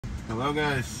Hello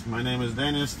guys, my name is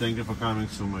Dennis. Thank you for coming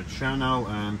to my channel,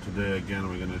 and today again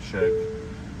we're gonna check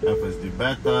FSD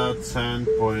beta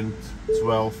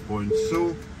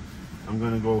 10.12.2. I'm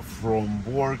gonna go from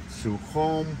work to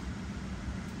home.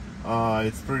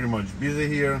 It's pretty much busy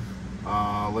here.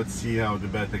 Let's see how the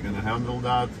beta gonna handle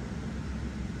that.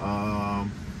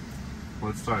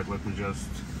 Let's start. Let me just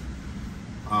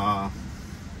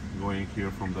going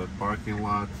here from that parking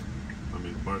lot,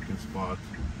 parking spot,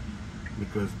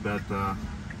 because beta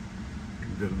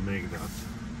didn't make that.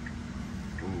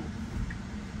 Ooh.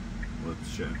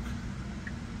 Let's check.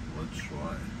 Let's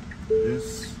try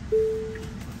this.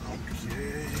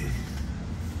 Okay.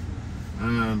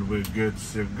 And we're good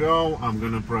to go. I'm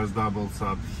gonna press double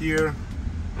tap here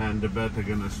and the beta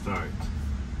gonna start.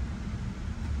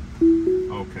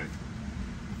 Okay.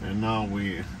 And now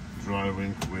we're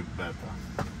driving with beta.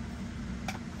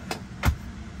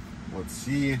 Let's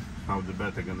see how the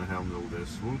beta gonna handle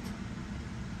this route.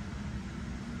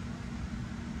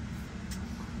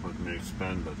 Let me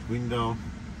expand that window.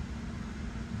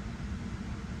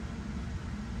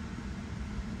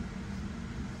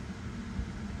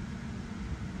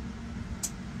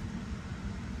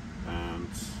 And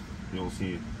you'll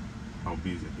see how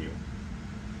busy here.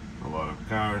 A lot of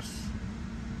cars.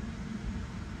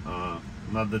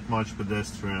 Not that much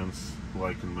pedestrians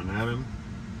like in Manhattan,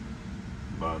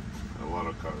 but a lot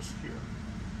of cars here.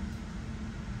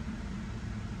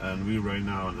 And we right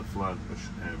now on the Flatbush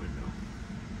Avenue.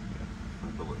 Yeah, I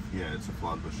believe. Yeah, it's a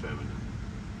Flatbush Avenue.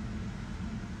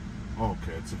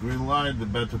 Okay, it's a green light. The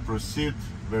beta proceed.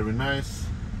 Very nice.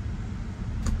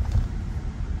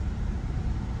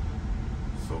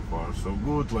 So far so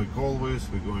good. Like always,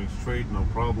 we're going straight. No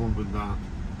problem with that.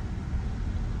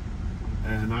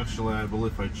 And actually, I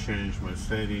believe I changed my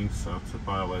settings after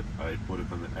pilot. I put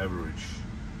it on the average,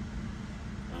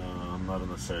 not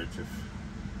on assertive.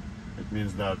 It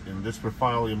means that in this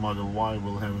profile, your Model Y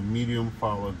will have a medium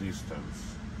follow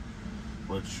distance.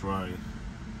 Let's try.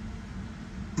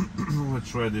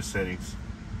 Let's try these settings.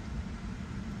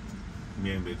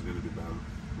 Maybe it's gonna be better.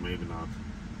 Maybe not.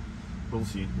 We'll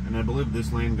see. And I believe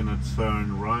this lane gonna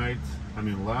turn right.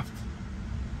 Left.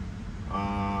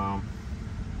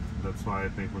 That's why I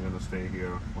think we're gonna stay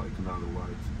here like another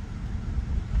light.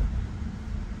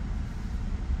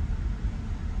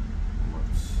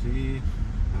 Let's see.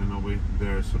 I know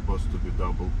there's supposed to be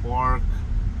double park.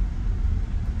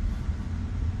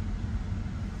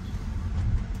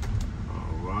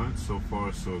 Alright, so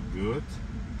far so good.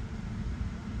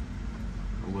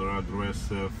 A little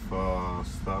aggressive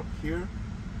stop here,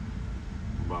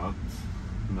 but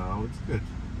now it's good.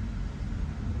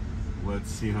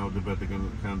 Let's see how the beta gonna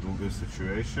handle this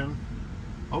situation.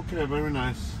 Okay, very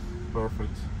nice,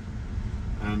 perfect.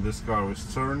 And this car is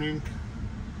turning.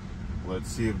 Let's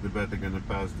see if the beta gonna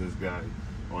pass this guy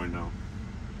or no.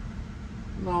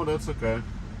 No, that's okay.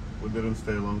 We didn't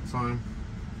stay a long time.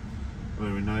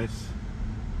 Very nice.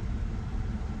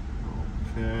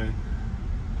 Okay.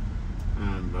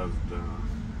 And that's the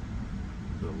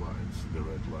lights, the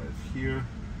red light here.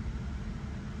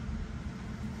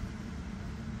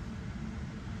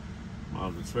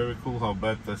 Wow, it's very cool how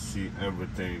beta see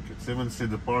everything. It's even see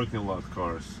the parking lot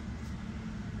cars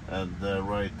at the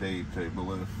right 8, I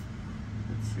believe.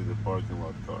 Let's see the parking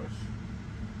lot cars.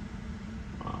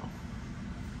 Wow.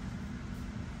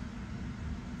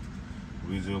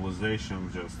 Visualization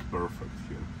just perfect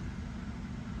here.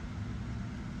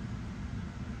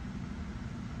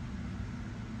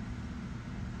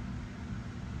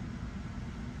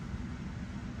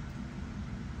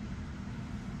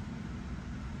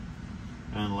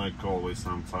 And like always,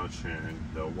 I'm touching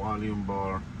the volume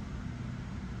bar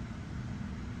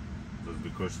just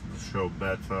because to show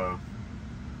beta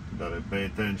that I pay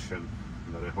attention,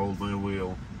 that I hold my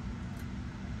wheel.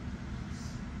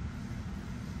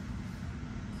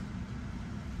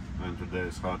 And today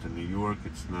is hot in New York.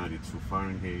 It's 92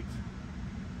 Fahrenheit.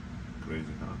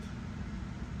 Crazy hot.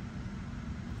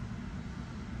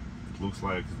 It looks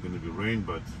like it's gonna be rain,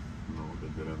 but no, they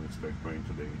didn't expect rain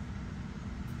today.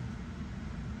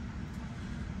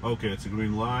 Okay, it's a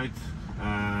green light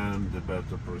and the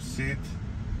beta proceed.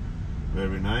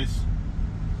 Very nice.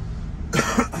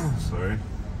 Sorry.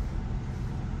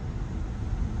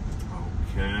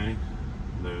 Okay,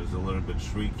 there's a little bit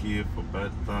tricky for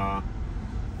beta.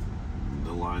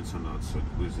 The lines are not so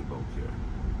visible here.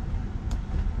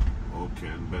 Okay,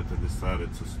 and beta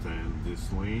decided to stay in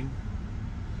this lane.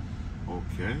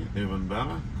 Okay, even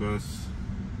better, because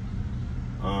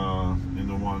in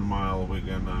the 1 mile we're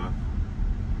gonna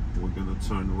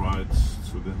turn right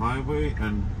to the highway,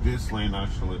 and this lane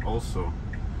actually also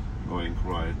going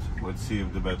right. Let's see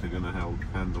if the beta gonna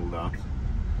handle that.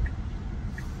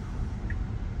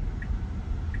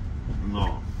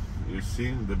 No, you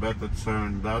see the beta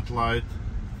turned that light.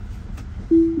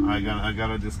 I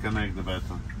gotta disconnect the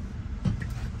beta.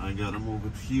 I gotta move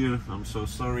it here. I'm so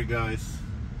sorry, guys.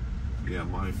 Yeah,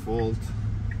 my fault.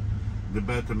 The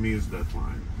beta missed that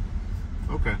line.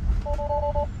 Okay.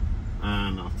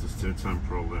 And after still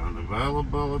temporarily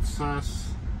unavailable, it says.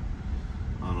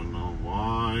 I don't know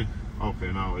why.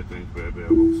 Okay, now I think we'll be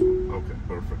able to. Okay,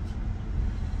 perfect.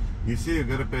 You see, you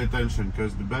gotta pay attention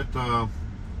because the beta,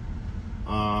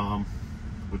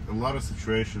 with a lot of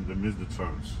situations, they miss the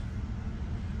turns.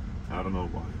 I don't know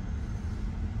why.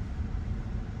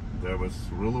 That was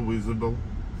really visible.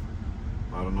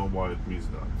 I don't know why it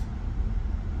missed that.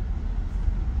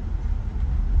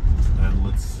 And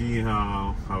let's see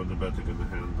how the beta gonna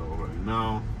handle right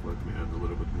now. Let me add a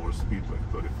little bit more speed,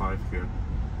 like 35 here,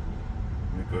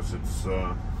 because it's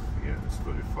yeah, it's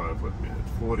 35. Let me add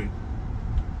 40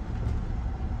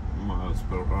 miles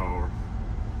per hour.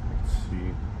 Let's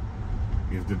see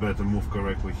if the beta move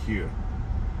correctly here,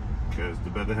 because the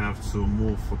beta have to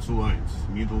move for 2 lines,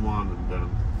 middle one and then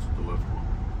to the left one.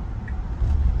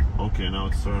 Okay, now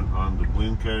it's turned on the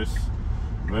blinkers.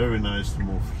 Very nice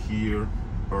move here.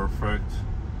 Perfect.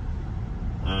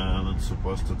 And it's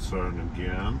supposed to turn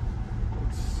again.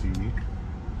 Let's see.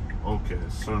 Okay,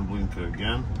 turn blinker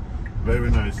again.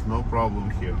 Very nice, no problem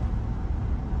here.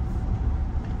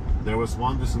 There was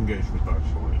one disengagement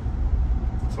actually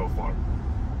so far.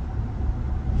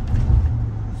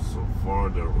 So far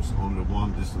there was only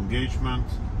one disengagement,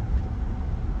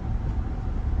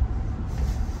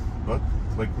 but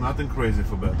like nothing crazy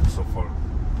for beta so far.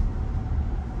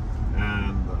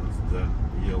 And that's the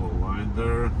yellow line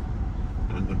there,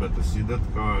 and the beta, see that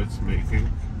car it's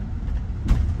making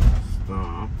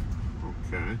stop.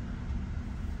 Okay,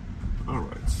 all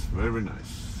right, very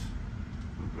nice,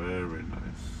 very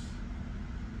nice.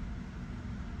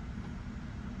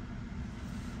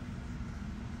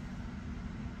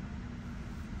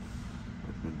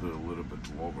 Let me do a little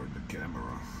bit lower the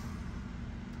camera.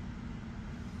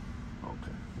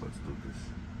 Okay, let's do this.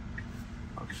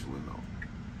 Actually no,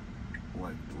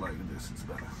 like this, it's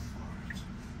better. Alright.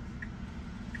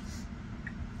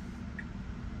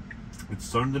 It's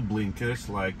turned the blinkers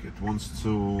like it wants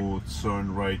to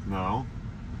turn right now.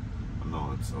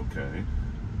 No, it's okay.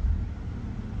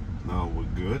 Now we're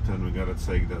good, and we gotta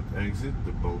take that exit,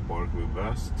 the ballpark we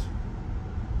west.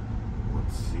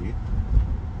 Let's see.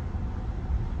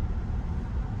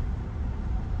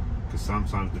 Because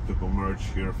sometimes the people merge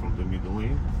here from the middle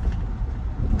lane.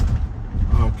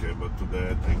 Okay, but today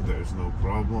I think there's no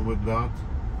problem with that.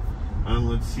 And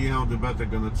let's see how the beta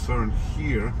gonna turn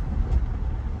here.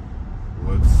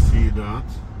 Let's see that.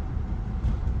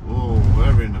 Oh,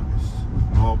 very nice.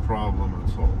 No problem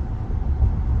at all.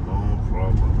 No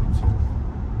problem at all.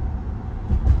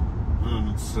 And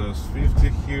it says 50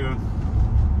 here,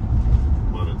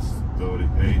 but it's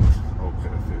 38.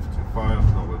 Okay, 55.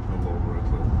 Now let me lower it.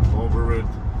 Let me lower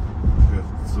it because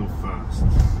it's too fast.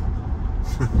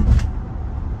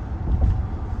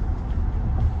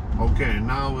 Okay,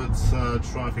 now it's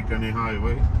traffic on a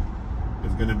highway.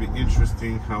 It's gonna be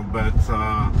interesting how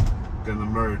beta gonna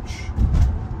merge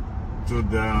to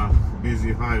the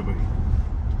busy highway.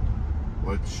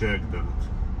 Let's check that.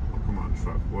 Oh, come on,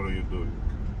 truck, what are you doing?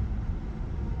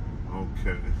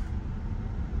 Okay,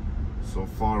 so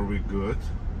far we good.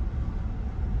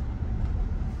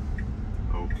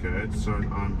 Okay,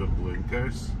 turn on the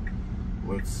blinkers.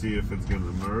 Let's see if it's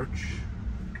gonna merge.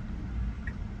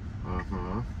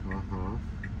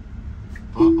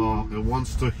 It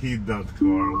wants to hit that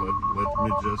car. Let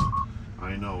me just,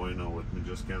 I know, let me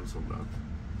just cancel that.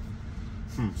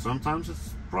 Sometimes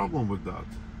it's a problem with that.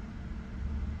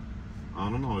 I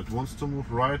don't know, it wants to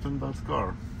move right on that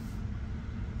car.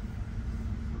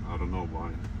 I don't know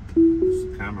why.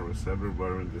 There's cameras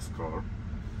everywhere in this car,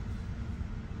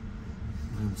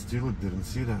 and still it didn't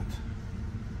see that.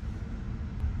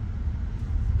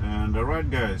 And alright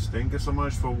guys, thank you so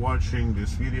much for watching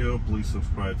this video. Please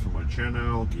subscribe to my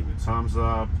channel, give me a thumbs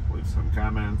up, leave some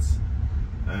comments,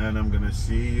 and I'm gonna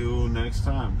see you next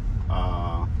time.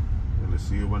 I'm gonna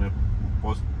see you when I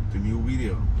post the new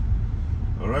video.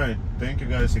 Alright, thank you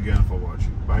guys again for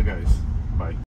watching. Bye guys. Bye.